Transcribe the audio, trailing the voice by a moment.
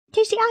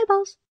tasty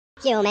eyeballs.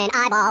 Human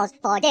eyeballs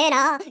for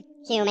dinner.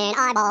 Human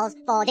eyeballs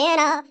for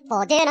dinner.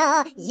 For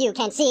dinner, you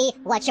can see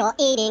what you're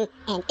eating,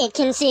 and it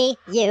can see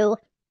you.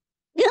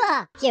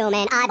 Ugh!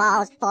 Human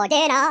eyeballs for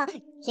dinner.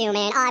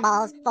 Human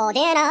eyeballs for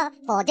dinner.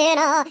 For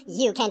dinner,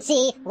 you can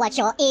see what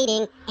you're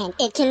eating, and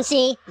it can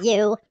see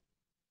you.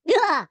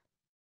 Ugh!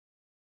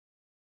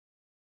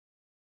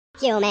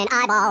 Human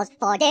eyeballs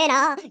for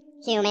dinner.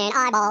 Human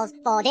eyeballs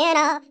for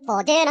dinner.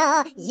 For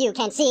dinner, you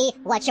can see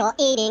what you're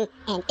eating,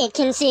 and it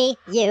can see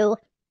you.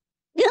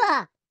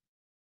 Ugh!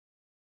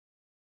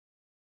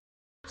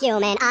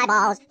 Human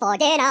eyeballs for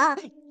dinner.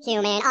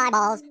 Human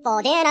eyeballs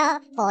for dinner.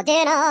 For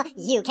dinner,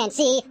 you can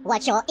see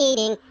what you're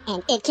eating,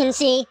 and it can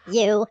see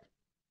you.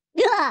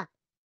 Ugh!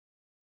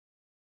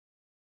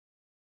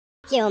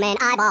 Human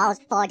eyeballs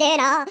for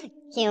dinner.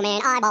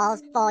 Human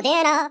eyeballs for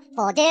dinner.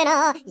 For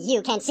dinner,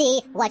 you can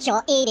see what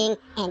you're eating,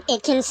 and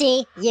it can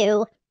see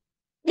you.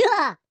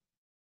 Ugh!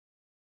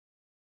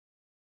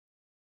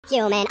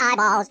 Human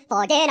eyeballs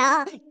for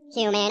dinner.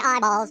 Human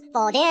eyeballs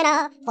for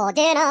dinner. For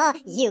dinner,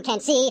 you can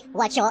see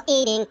what you're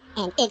eating,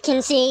 and it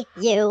can see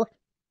you.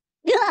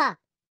 Ugh!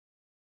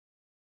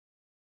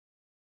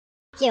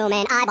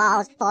 Human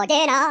eyeballs for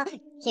dinner.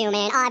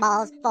 Human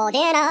eyeballs for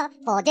dinner.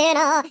 For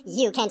dinner,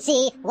 you can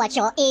see what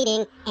you're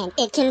eating, and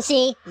it can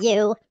see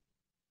you.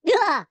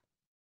 Ugh!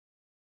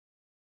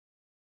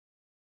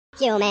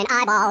 Human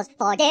eyeballs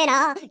for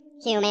dinner.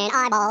 Human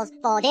eyeballs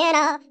for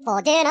dinner.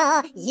 For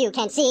dinner, you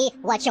can see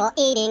what you're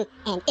eating,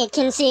 and it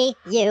can see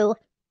you.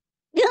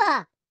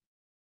 Ugh!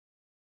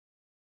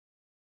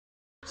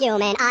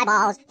 Human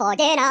eyeballs for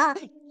dinner.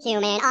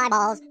 Human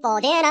eyeballs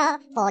for dinner.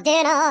 For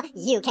dinner,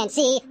 you can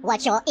see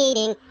what you're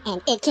eating,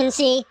 and it can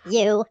see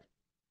you.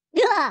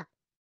 Ugh!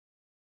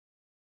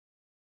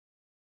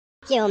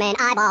 Human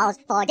eyeballs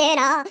for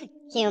dinner.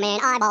 Human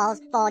eyeballs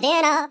for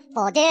dinner.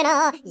 For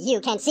dinner, you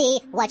can see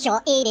what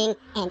you're eating,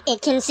 and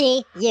it can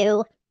see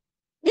you.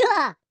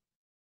 Ugh!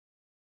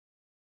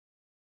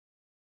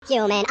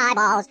 Human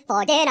eyeballs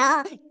for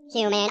dinner.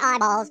 Human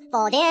eyeballs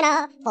for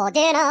dinner. For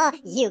dinner,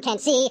 you can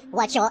see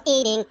what you're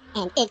eating,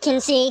 and it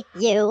can see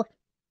you.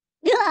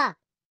 Ugh!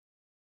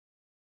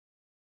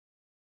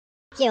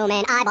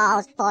 Human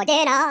eyeballs for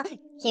dinner.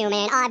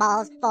 Human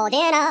eyeballs for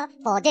dinner.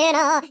 For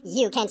dinner,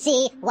 you can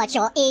see what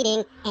you're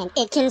eating, and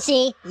it can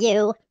see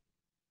you.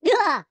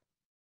 Ugh!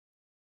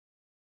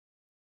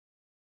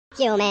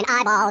 Human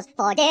eyeballs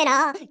for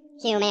dinner.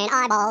 Human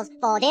eyeballs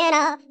for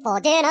dinner. For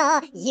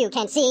dinner, you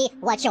can see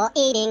what you're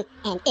eating,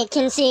 and it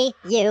can see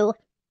you.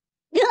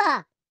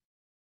 Ugh!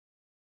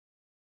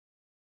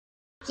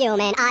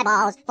 Human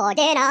eyeballs for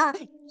dinner.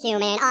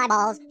 Human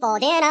eyeballs for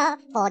dinner.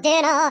 For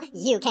dinner,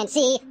 you can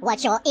see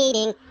what you're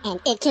eating, and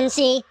it can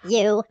see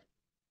you.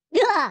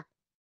 Ugh!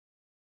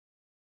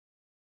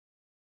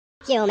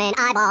 Human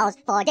eyeballs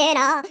for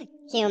dinner.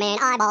 Human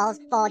eyeballs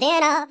for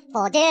dinner.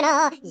 For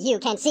dinner, you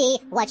can see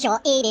what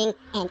you're eating,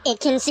 and it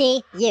can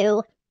see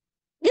you.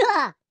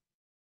 Ugh!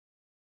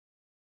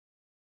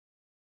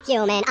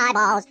 Human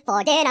eyeballs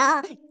for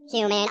dinner.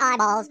 Human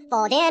eyeballs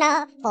for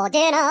dinner. For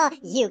dinner,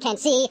 you can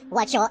see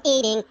what you're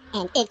eating,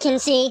 and it can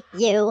see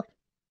you.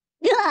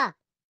 Ugh!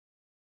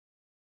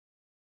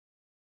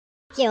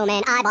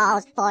 Human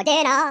eyeballs for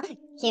dinner.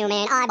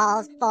 Human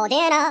eyeballs for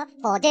dinner.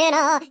 For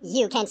dinner,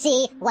 you can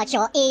see what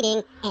you're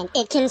eating, and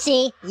it can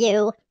see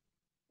you.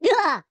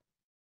 Ugh!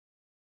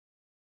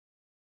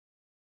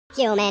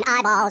 Human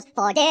eyeballs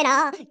for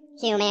dinner.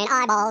 Human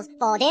eyeballs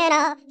for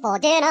dinner. For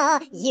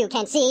dinner, you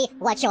can see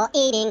what you're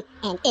eating,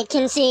 and it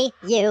can see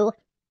you.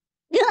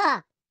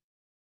 Ugh!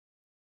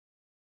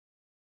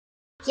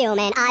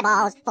 Human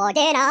eyeballs for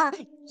dinner.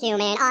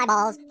 Human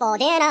eyeballs for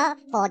dinner.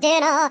 For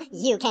dinner,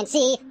 you can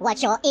see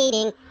what you're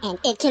eating, and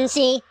it can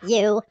see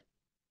you.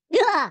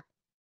 Ugh!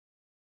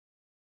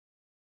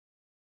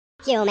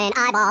 Human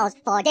eyeballs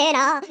for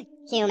dinner.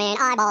 Human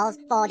eyeballs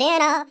for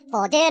dinner.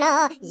 For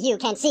dinner, you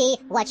can see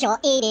what you're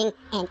eating,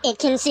 and it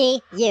can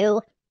see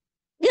you.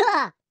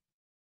 Ugh!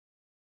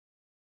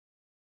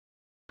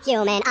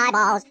 Human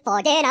eyeballs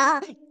for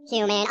dinner.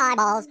 Human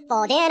eyeballs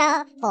for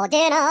dinner. For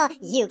dinner,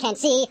 you can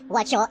see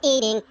what you're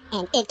eating,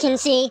 and it can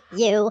see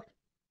you.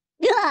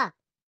 Ugh!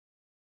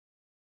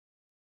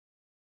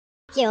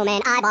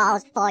 Human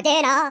eyeballs for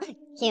dinner.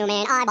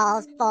 Human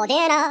eyeballs for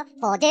dinner.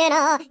 For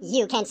dinner,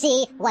 you can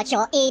see what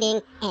you're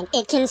eating, and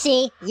it can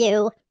see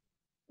you.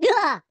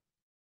 Ugh!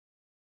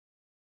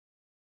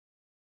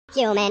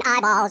 Human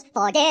eyeballs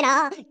for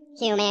dinner.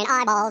 Human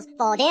eyeballs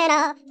for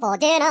dinner. For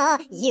dinner,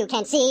 you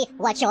can see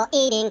what you're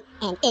eating,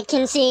 and it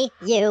can see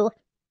you.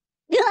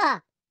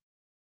 Ugh!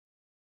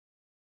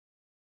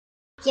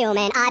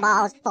 Human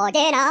eyeballs for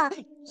dinner.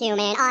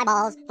 Human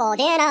eyeballs for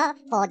dinner.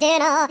 For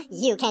dinner,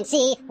 you can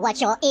see what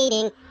you're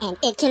eating, and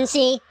it can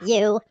see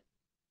you.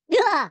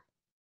 Ugh!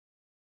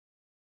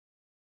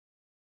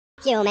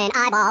 Human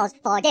eyeballs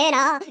for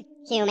dinner.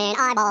 Human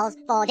eyeballs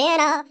for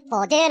dinner.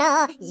 For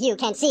dinner, you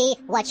can see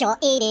what you're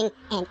eating,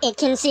 and it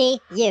can see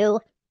you.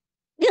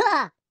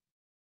 Ugh!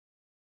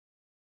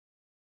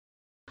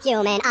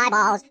 Human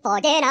eyeballs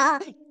for dinner.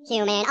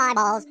 Human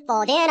eyeballs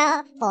for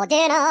dinner, for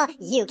dinner.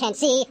 You can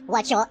see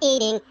what you're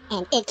eating,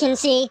 and it can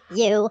see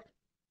you.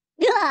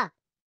 Bleh!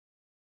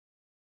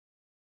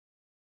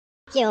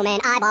 Human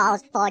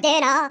eyeballs for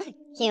dinner.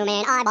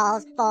 Human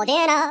eyeballs for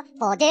dinner,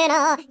 for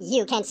dinner.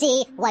 You can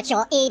see what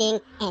you're eating,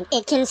 and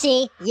it can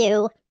see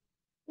you.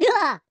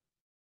 Bleh!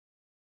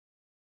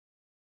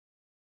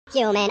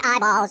 Human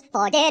eyeballs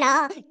for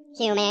dinner.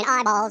 Human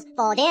eyeballs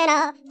for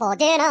dinner, for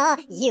dinner.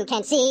 You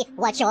can see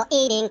what you're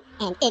eating,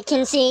 and it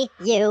can see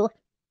you.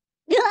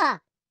 Bleh!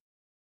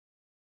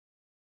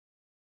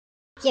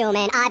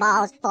 Human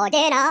eyeballs for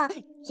dinner.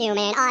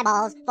 Human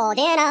eyeballs for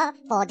dinner,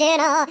 for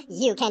dinner.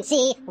 You can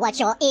see what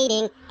you're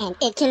eating, and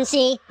it can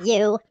see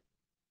you.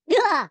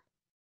 Bleh!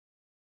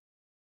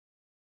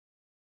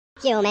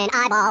 Human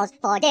eyeballs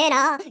for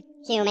dinner.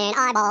 Human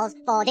eyeballs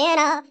for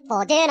dinner,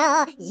 for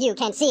dinner. You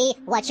can see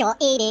what you're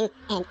eating,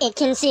 and it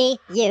can see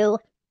you.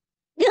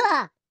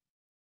 Bleh!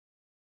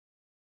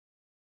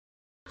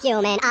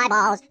 Human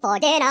eyeballs for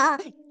dinner.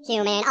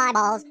 Human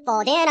eyeballs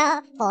for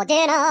dinner, for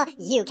dinner.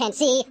 You can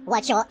see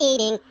what you're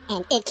eating,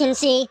 and it can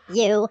see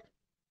you.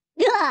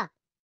 Bleh!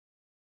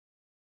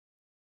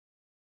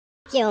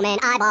 Human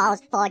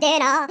eyeballs for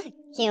dinner.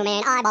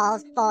 Human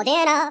eyeballs for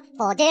dinner,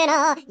 for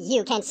dinner.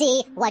 You can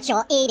see what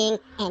you're eating,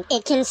 and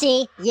it can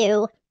see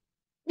you.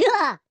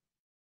 Bleh!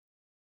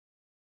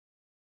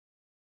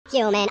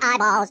 Human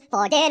eyeballs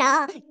for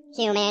dinner.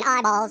 Human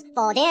eyeballs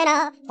for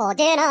dinner, for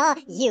dinner.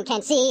 You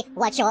can see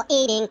what you're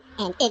eating,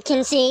 and it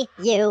can see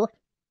you.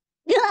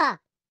 Bleh!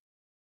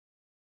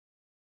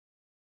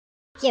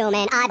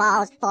 Human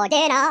eyeballs for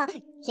dinner.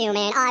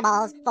 Human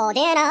eyeballs for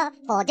dinner,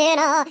 for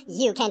dinner.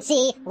 You can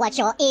see what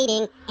you're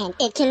eating, and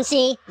it can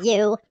see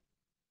you.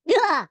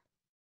 Bleh!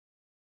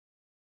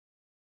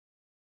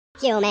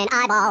 Human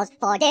eyeballs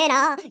for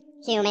dinner.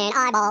 Human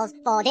eyeballs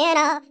for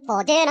dinner,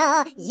 for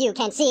dinner. You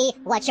can see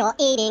what you're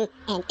eating,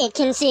 and it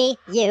can see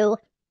you.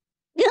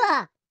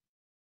 Bleh!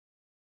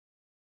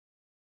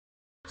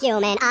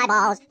 Human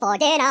eyeballs for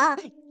dinner.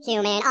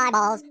 Human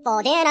eyeballs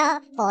for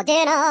dinner, for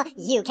dinner.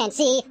 You can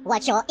see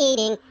what you're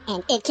eating,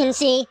 and it can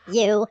see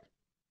you.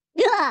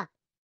 Bleh!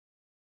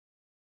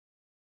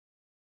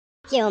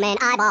 Human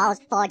eyeballs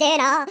for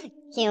dinner.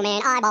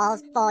 Human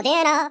eyeballs for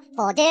dinner,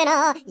 for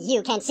dinner.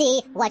 You can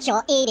see what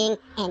you're eating,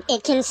 and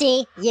it can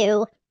see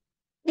you.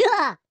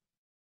 Bleh!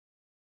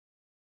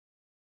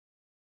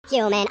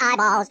 Human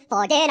eyeballs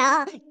for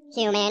dinner.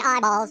 Human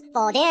eyeballs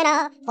for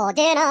dinner, for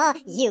dinner.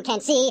 You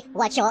can see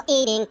what you're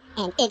eating,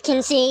 and it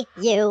can see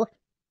you.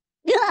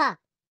 Bleh!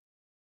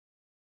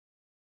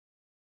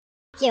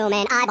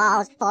 Human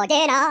eyeballs for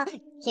dinner.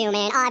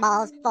 Human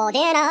eyeballs for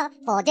dinner,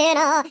 for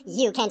dinner.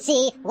 You can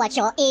see what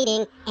you're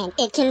eating, and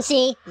it can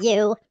see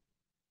you.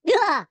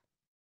 Bleh!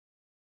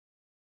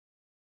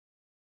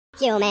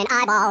 Human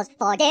eyeballs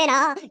for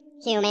dinner.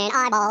 Human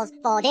eyeballs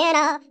for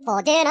dinner,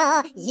 for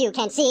dinner. You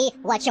can see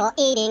what you're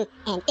eating,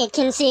 and it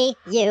can see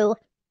you.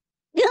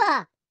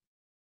 Bleh!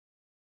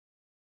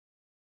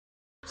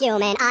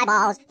 Human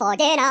eyeballs for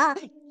dinner.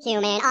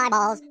 Human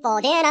eyeballs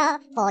for dinner,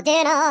 for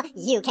dinner.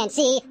 You can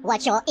see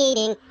what you're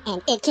eating,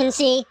 and it can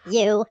see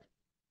you.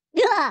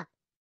 Bleh!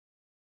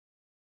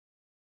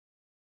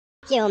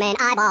 Human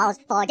eyeballs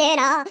for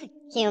dinner.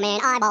 Human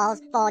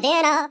eyeballs for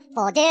dinner,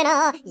 for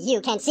dinner.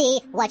 You can see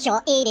what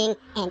you're eating,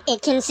 and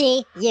it can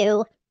see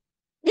you.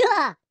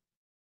 Bleh!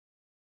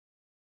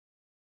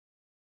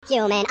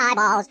 Human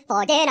eyeballs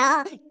for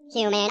dinner.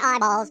 Human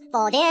eyeballs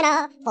for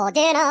dinner, for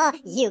dinner.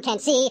 You can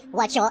see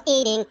what you're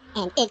eating,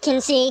 and it can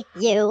see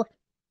you.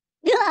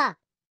 Bleh!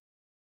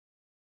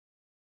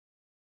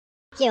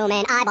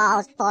 Human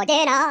eyeballs for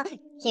dinner.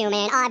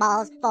 Human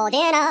eyeballs for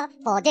dinner,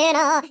 for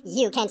dinner.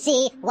 You can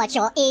see what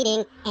you're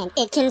eating, and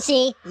it can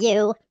see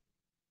you.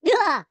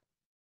 Bleh!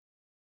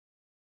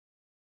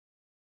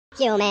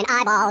 Human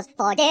eyeballs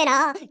for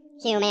dinner.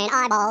 Human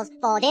eyeballs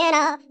for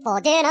dinner,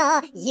 for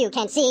dinner. You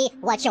can see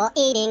what you're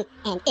eating,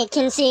 and it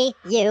can see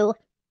you.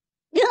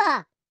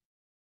 Bleh!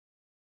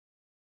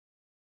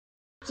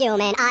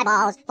 Human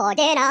eyeballs for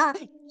dinner.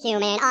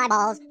 Human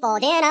eyeballs for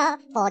dinner,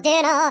 for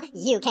dinner.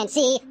 You can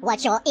see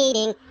what you're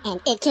eating,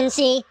 and it can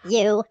see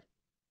you.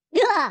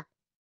 Bleh!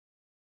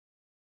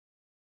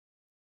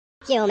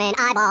 Human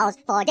eyeballs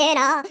for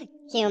dinner.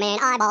 Human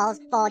eyeballs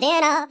for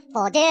dinner,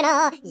 for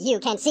dinner. You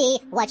can see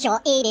what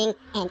you're eating,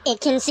 and it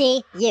can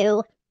see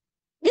you.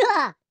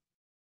 Bleh!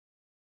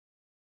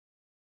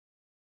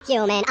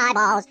 Human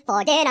eyeballs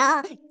for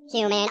dinner.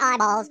 Human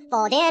eyeballs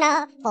for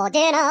dinner, for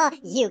dinner.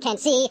 You can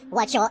see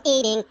what you're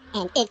eating,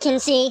 and it can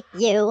see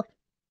you.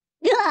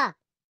 Bleh!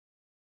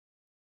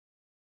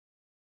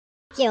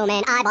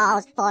 Human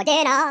eyeballs for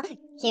dinner.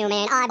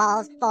 Human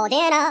eyeballs for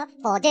dinner,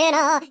 for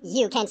dinner.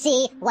 You can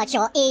see what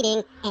you're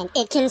eating, and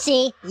it can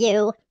see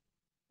you.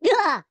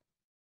 Bleh!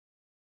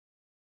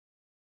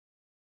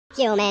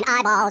 Human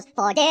eyeballs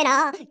for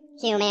dinner.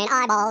 Human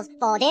eyeballs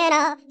for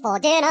dinner, for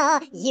dinner.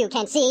 You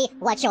can see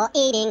what you're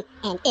eating,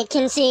 and it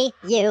can see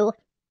you.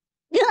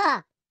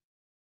 Bleh!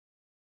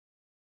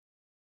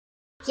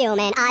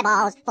 Human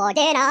eyeballs for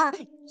dinner.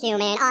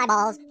 Human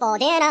eyeballs for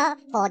dinner,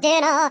 for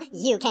dinner.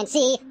 You can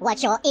see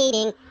what you're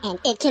eating, and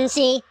it can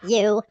see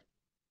you.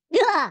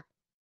 Ugh!